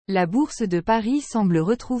La Bourse de Paris semble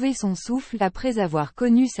retrouver son souffle après avoir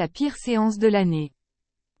connu sa pire séance de l'année.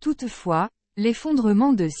 Toutefois,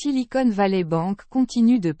 l'effondrement de Silicon Valley Bank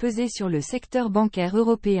continue de peser sur le secteur bancaire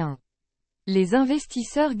européen. Les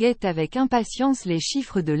investisseurs guettent avec impatience les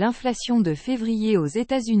chiffres de l'inflation de février aux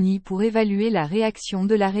États-Unis pour évaluer la réaction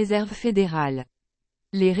de la Réserve fédérale.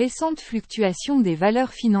 Les récentes fluctuations des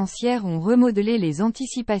valeurs financières ont remodelé les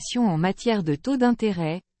anticipations en matière de taux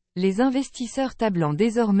d'intérêt, les investisseurs tablant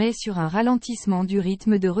désormais sur un ralentissement du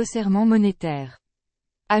rythme de resserrement monétaire.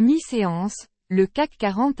 À mi-séance, le CAC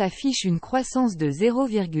 40 affiche une croissance de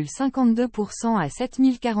 0,52% à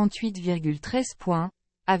 7048,13 points,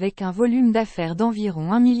 avec un volume d'affaires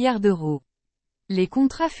d'environ 1 milliard d'euros. Les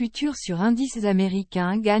contrats futurs sur indices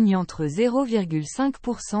américains gagnent entre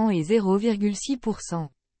 0,5% et 0,6%.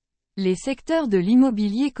 Les secteurs de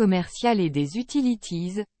l'immobilier commercial et des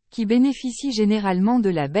utilities, qui bénéficient généralement de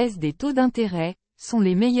la baisse des taux d'intérêt, sont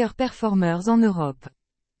les meilleurs performeurs en Europe.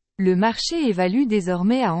 Le marché évalue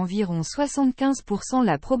désormais à environ 75%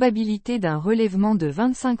 la probabilité d'un relèvement de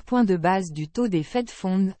 25 points de base du taux des Fed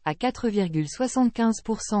Funds, à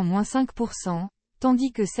 4,75%-5%,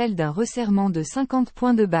 tandis que celle d'un resserrement de 50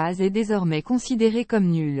 points de base est désormais considérée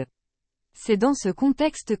comme nulle. C'est dans ce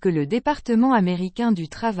contexte que le département américain du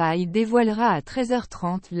travail dévoilera à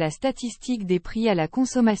 13h30 la statistique des prix à la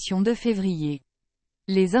consommation de février.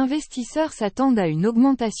 Les investisseurs s'attendent à une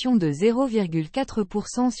augmentation de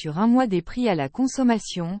 0,4% sur un mois des prix à la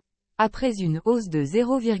consommation, après une hausse de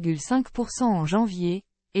 0,5% en janvier,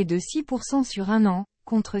 et de 6% sur un an,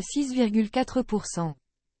 contre 6,4%.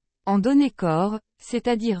 En données corps,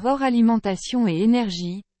 c'est-à-dire hors alimentation et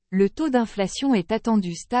énergie, le taux d'inflation est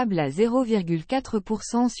attendu stable à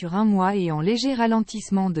 0,4% sur un mois et en léger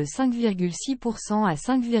ralentissement de 5,6% à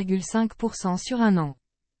 5,5% sur un an.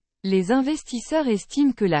 Les investisseurs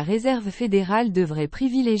estiment que la Réserve fédérale devrait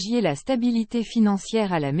privilégier la stabilité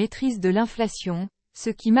financière à la maîtrise de l'inflation, ce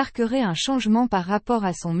qui marquerait un changement par rapport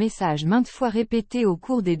à son message maintes fois répété au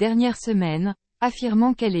cours des dernières semaines,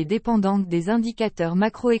 affirmant qu'elle est dépendante des indicateurs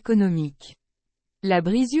macroéconomiques. La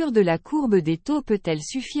brisure de la courbe des taux peut-elle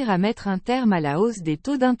suffire à mettre un terme à la hausse des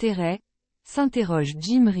taux d'intérêt? S'interroge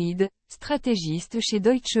Jim Reed, stratégiste chez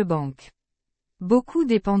Deutsche Bank. Beaucoup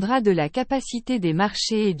dépendra de la capacité des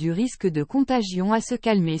marchés et du risque de contagion à se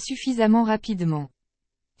calmer suffisamment rapidement.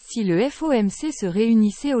 Si le FOMC se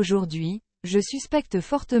réunissait aujourd'hui, je suspecte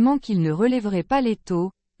fortement qu'il ne relèverait pas les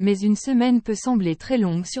taux, mais une semaine peut sembler très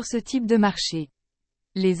longue sur ce type de marché.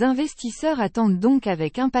 Les investisseurs attendent donc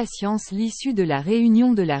avec impatience l'issue de la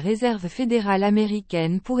réunion de la Réserve fédérale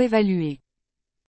américaine pour évaluer